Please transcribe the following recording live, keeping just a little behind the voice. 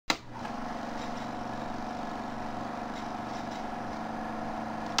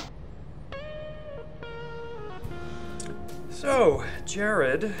So,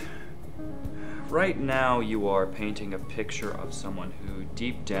 Jared, right now you are painting a picture of someone who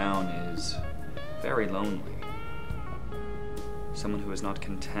deep down is very lonely. Someone who is not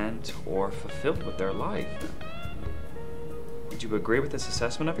content or fulfilled with their life. Would you agree with this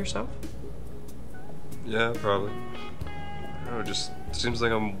assessment of yourself? Yeah, probably. I don't know, it just seems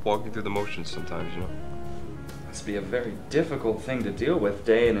like I'm walking through the motions sometimes, you know? Must be a very difficult thing to deal with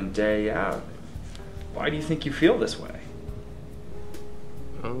day in and day out. Why do you think you feel this way?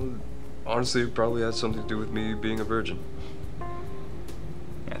 Well, honestly, it probably has something to do with me being a virgin.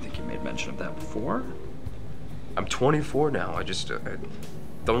 I think you made mention of that before. I'm 24 now. I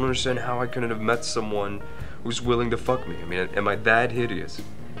don't understand how I couldn't have met someone who's willing to fuck me. I mean, am I that hideous?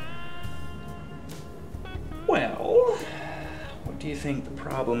 Well, what do you think the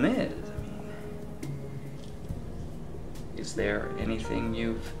problem is? I mean, is there anything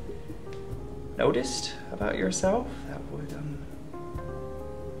you've noticed about yourself that would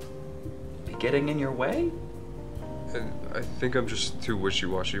be getting in your way? I think I'm just too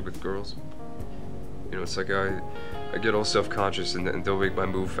wishy-washy with girls. You know, it's like I get all self-conscious and don't make my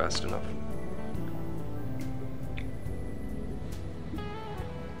move fast enough.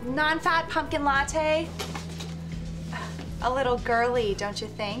 Non-fat pumpkin latte. A little girly, don't you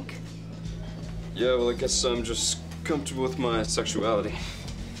think? Yeah, well, I guess I'm just comfortable with my sexuality.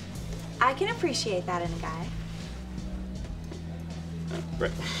 I can appreciate that in a guy.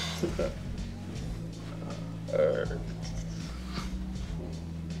 Right.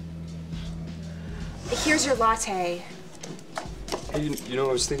 Here's your latte. Hey, you know,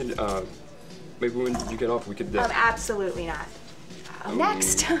 I was thinking, maybe when you get off, we could... Absolutely not.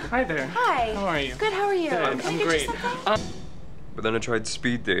 Next. Hi there. Hi. How are you? Good, how are you? Good, Can I I'm get great. you something? But then I tried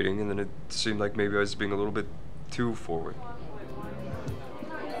speed dating, and then it seemed like maybe I was being a little bit too forward.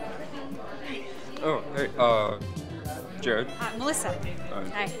 Oh, hey, Jared. Melissa.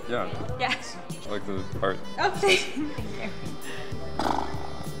 Hi. Yeah, Yeah. I like the art. Oh, thank you.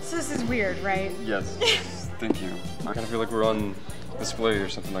 So this is weird, right? Yes, thank you. I kind of feel like we're on display or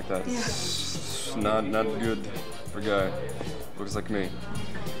something like that. Yeah. It's not good for a guy who looks like me.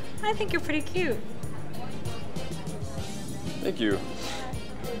 I think you're pretty cute. Thank you.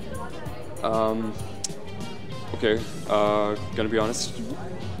 Okay, gonna be honest,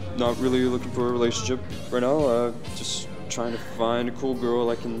 not really looking for a relationship right now, just trying to find a cool girl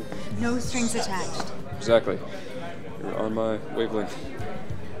I can... No strings attached. Exactly. You're on my wavelength.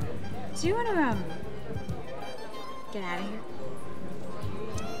 Do you want to, get out of here?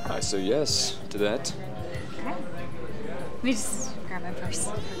 I say yes to that. Okay. Let me just grab my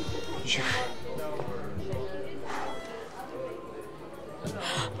purse. Sure.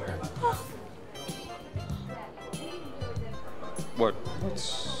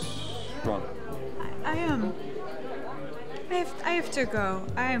 What's wrong? I have to go.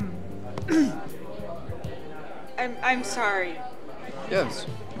 I'm sorry. Yes.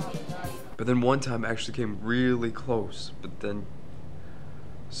 But then one time I actually came really close, but then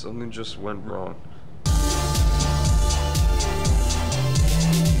something just went wrong.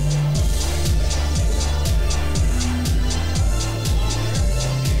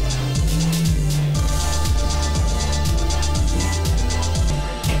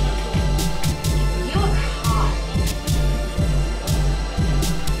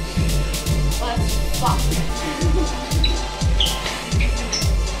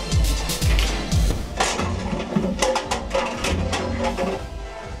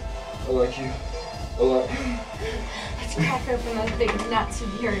 I like you a lot. Let's crack open those big nuts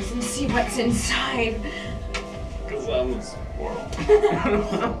of yours and see what's inside. Because that looks horrible.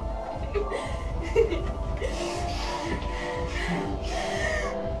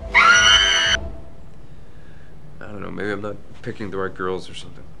 I don't know, maybe I'm not picking the right girls or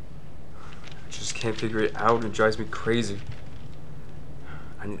something. I just can't figure it out and it drives me crazy.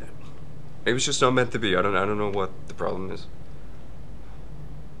 Maybe it's just not meant to be. I don't know what the problem is.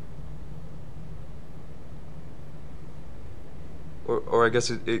 Or I guess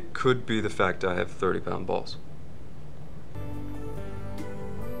it could be the fact I have 30-pound balls.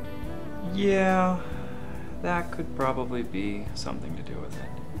 Yeah, that could probably be something to do with it.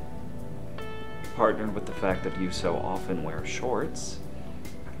 Partnered with the fact that you so often wear shorts.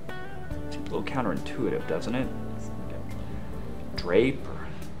 Seems a little counterintuitive, doesn't it? Like a drape or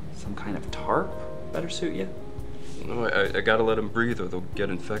some kind of tarp better suit you? No, I gotta let them breathe or they'll get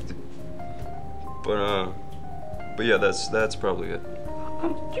infected. But yeah, that's probably it.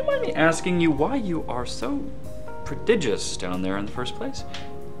 Do you mind me asking you why you are so prodigious down there in the first place?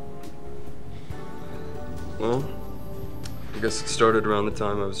 Well, I guess it started around the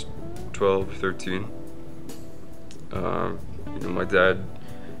time I was 12 or 13. You know, my dad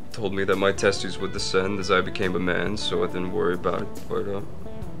told me that my testes would descend as I became a man, so I didn't worry about it, but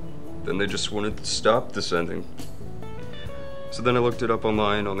then they just wanted to stop descending. So then I looked it up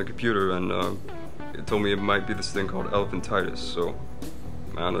online on the computer, and it told me it might be this thing called elephantitis, so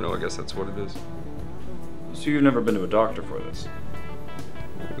I don't know, I guess that's what it is. So you've never been to a doctor for this?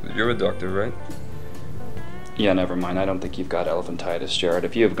 You're a doctor, right? Yeah, never mind. I don't think you've got elephantitis, Jared.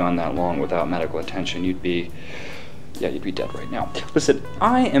 If you have gone that long without medical attention, you'd be dead right now. Listen,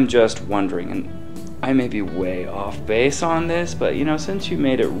 I am just wondering, and I may be way off base on this, but you know, since you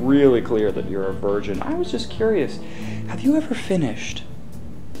made it really clear that you're a virgin, I was just curious, have you ever finished?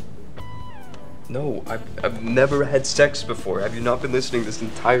 No, I've never had sex before. Have you not been listening this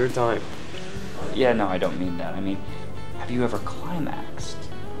entire time? Yeah, no, I don't mean that. I mean, have you ever climaxed?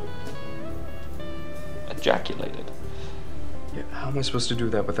 Ejaculated? Yeah, how am I supposed to do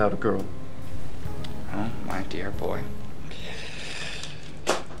that without a girl? Oh, my dear boy.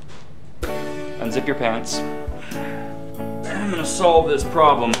 Unzip your pants. I'm gonna solve this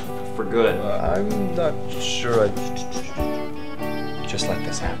problem for good. I'm not sure Just let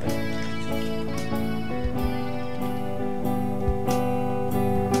this happen.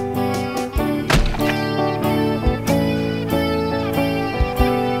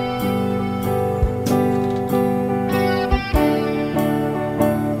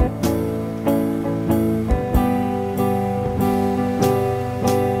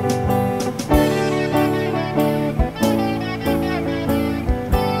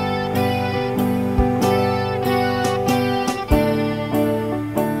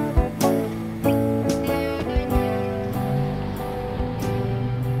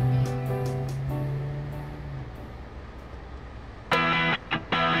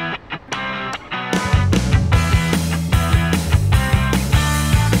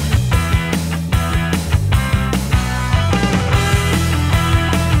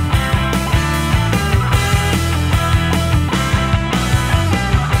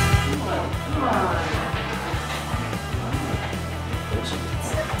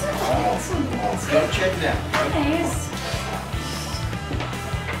 Check it out. Nice.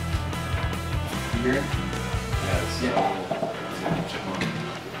 You hear it? Yeah, it's chipmunk.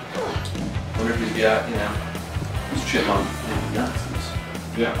 Wonder if he's got, you know, he's chipmunk. Nuts.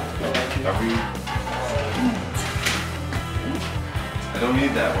 Yeah. Are we? I don't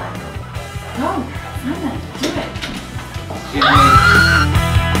need that where I'm going. Go. Fine then. Do it.